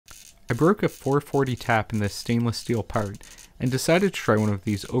I broke a 440 tap in this stainless steel part and decided to try one of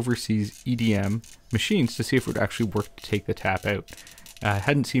these overseas EDM machines to see if it would actually work to take the tap out. I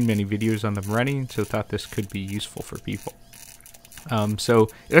hadn't seen many videos on them running, so thought this could be useful for people. So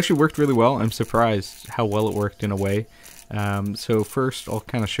it actually worked really well. I'm surprised how well it worked in a way. So first I'll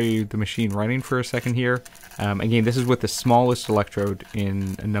kind of show you the machine running for a second here. Again, this is with the smallest electrode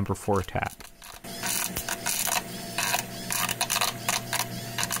in a number 4 tap.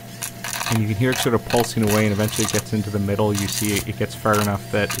 And you can hear it sort of pulsing away, and eventually it gets into the middle. You see it gets far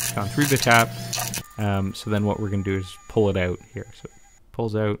enough that it's gone through the tap. So then what we're going to do is pull it out here. So it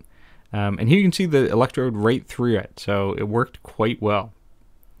pulls out. And here you can see the electrode right through it. So it worked quite well.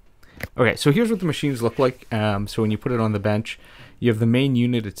 Okay, so here's what the machines look like. So when you put it on the bench, you have the main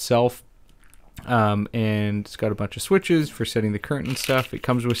unit itself. And it's got a bunch of switches for setting the current and stuff. It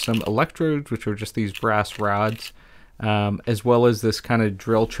comes with some electrodes, which are just these brass rods. As well as this kind of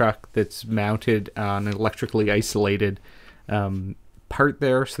drill chuck that's mounted on an electrically isolated part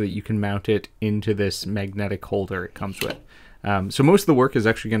there, so that you can mount it into this magnetic holder it comes with. So most of the work is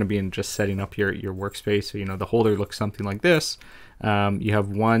actually going to be in just setting up your workspace. So, you know, the holder looks something like this. You have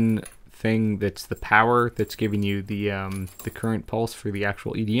one thing that's the power that's giving you the current pulse for the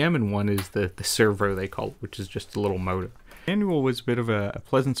actual EDM, and one is the servo, they call it, which is just a little motor. The manual was a bit of a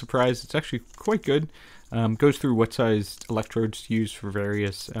pleasant surprise. It's actually quite good. Goes through what size electrodes to use for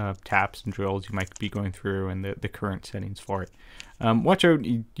various taps and drills you might be going through, and the current settings for it. Watch out,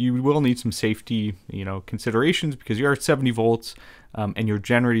 you will need some safety, considerations, because you are at 70 volts and you're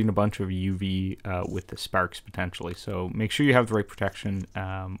generating a bunch of UV with the sparks potentially. So make sure you have the right protection,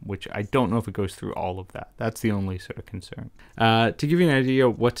 which I don't know if it goes through all of that. That's the only sort of concern. To give you an idea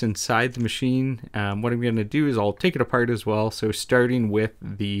of what's inside the machine, what I'm going to do is I'll take it apart as well. So starting with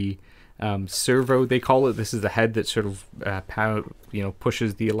the servo, they call it. This is the head that sort of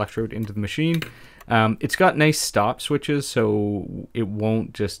pushes the electrode into the machine. It's got nice stop switches, so it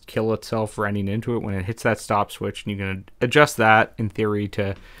won't just kill itself running into it when it hits that stop switch, and you're going to adjust that in theory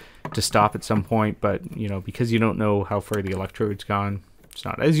to stop at some point. But because you don't know how far the electrode's gone, it's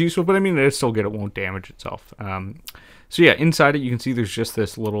not as useful, but I mean, it's still good. It won't damage itself. So yeah, inside it you can see there's just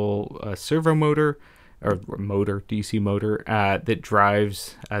this little servo motor, or DC motor, that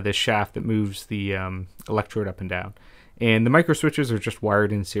drives this shaft that moves the electrode up and down. And the micro switches are just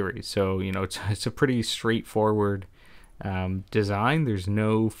wired in series. So, it's a pretty straightforward design. There's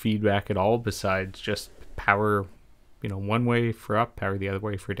no feedback at all besides just power, one way for up, power the other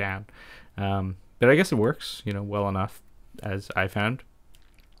way for down. But I guess it works, well enough, as I found.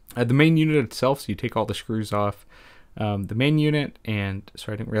 The main unit itself, so you take all the screws off the main unit, and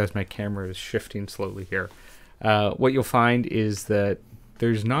sorry, I didn't realize my camera is shifting slowly here. What you'll find is that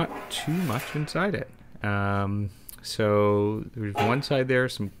there's not too much inside it. So there's one side there,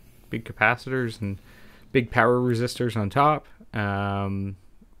 some big capacitors and big power resistors on top.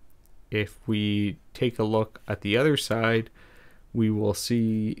 If we take a look at the other side, we will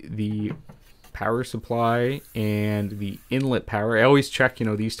see the power supply and the inlet power. I always check,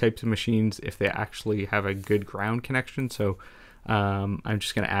 these types of machines if they actually have a good ground connection. So I'm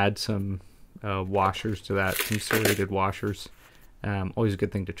just going to add some washers to that, some serrated washers. Always a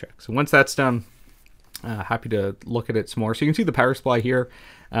good thing to check. So once that's done, happy to look at it some more. So you can see the power supply here.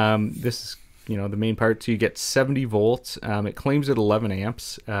 This is the main part. So you get 70 volts. It claims at 11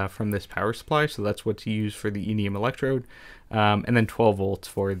 amps from this power supply, so that's what's used for the EDM electrode, and then 12 volts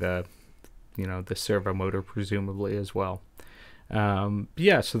for the the servo motor presumably as well.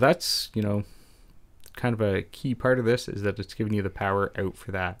 Yeah, so that's kind of a key part of this, is that it's giving you the power out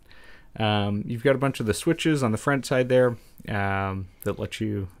for that. You've got a bunch of the switches on the front side there that let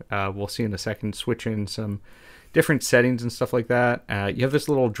you, we'll see in a second, switch in some different settings and stuff like that. You have this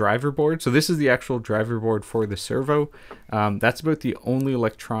little driver board. So this is the actual driver board for the servo. That's about the only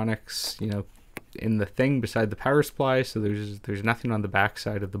electronics, in the thing beside the power supply. So there's nothing on the back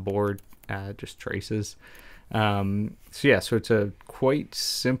side of the board, just traces. So yeah, so it's a quite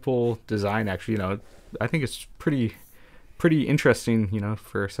simple design actually. I think it's pretty interesting,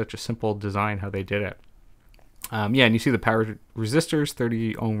 for such a simple design, how they did it. Yeah, and you see the power resistors,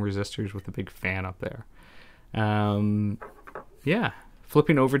 30 ohm resistors with a big fan up there. Yeah,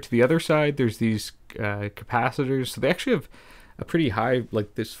 flipping over to the other side, there's these capacitors. So they actually have a pretty high,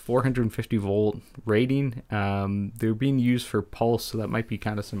 like this 450 volt rating. They're being used for pulse, so that might be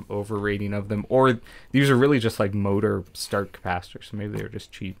kind of some overrating of them. Or these are really just like motor start capacitors, so maybe they're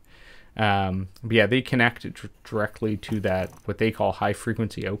just cheap. But yeah, they connect directly to that, what they call high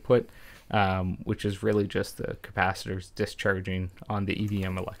frequency output, which is really just the capacitors discharging on the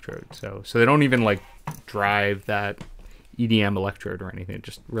EDM electrode. So they don't even like drive that EDM electrode or anything. It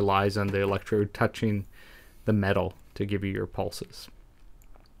just relies on the electrode touching the metal to give you your pulses.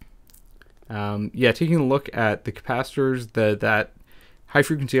 Yeah, taking a look at the capacitors, that high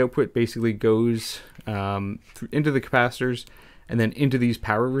frequency output basically goes into the capacitors and then into these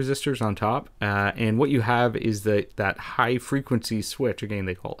power resistors on top. And what you have is that high frequency switch, again,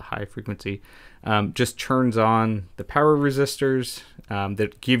 they call it high frequency, just turns on the power resistors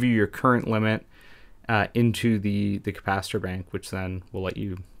that give you your current limit into the capacitor bank, which then will let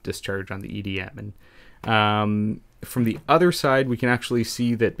you discharge on the EDM. And from the other side, we can actually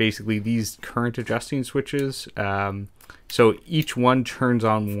see that basically these current adjusting switches, so each one turns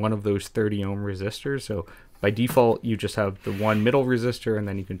on one of those 30 ohm resistors. So by default, you just have the one middle resistor, and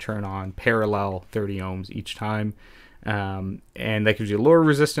then you can turn on parallel 30 ohms each time. And that gives you a lower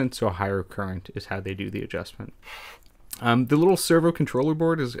resistance, so a higher current is how they do the adjustment. The little servo controller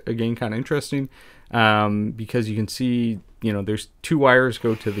board is, again, kind of interesting because you can see, there's 2 wires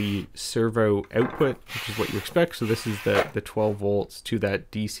go to the servo output, which is what you expect. So this is the 12 volts to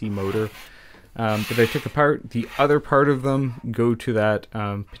that DC motor that I took apart. The other part of them go to that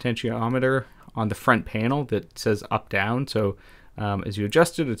potentiometer on the front panel that says up down. So as you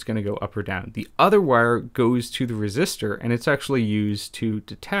adjust it, it's going to go up or down. The other wire goes to the resistor, and it's actually used to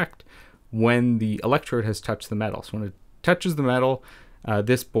detect when the electrode has touched the metal. So when it touches the metal,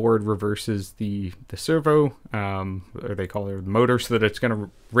 this board reverses the servo, or they call it the motor, so that it's going to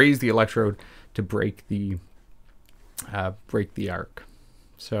raise the electrode to break the arc.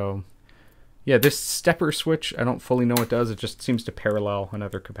 So yeah, this stepper switch, I don't fully know what it does. It just seems to parallel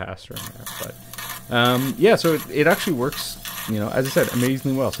another capacitor in there. But yeah, so it actually works, as I said,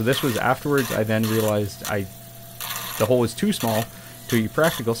 amazingly well. So this was afterwards. I then realized the hole was too small to be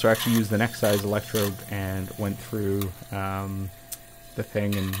practical, so I actually used the next size electrode and went through the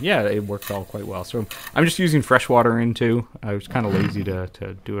thing, and yeah, it worked all quite well. So I'm just using fresh water in too. I was kind of lazy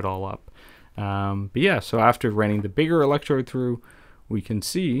to do it all up. But yeah, so after running the bigger electrode through, we can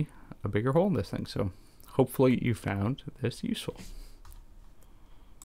see a bigger hole in this thing. So hopefully you found this useful.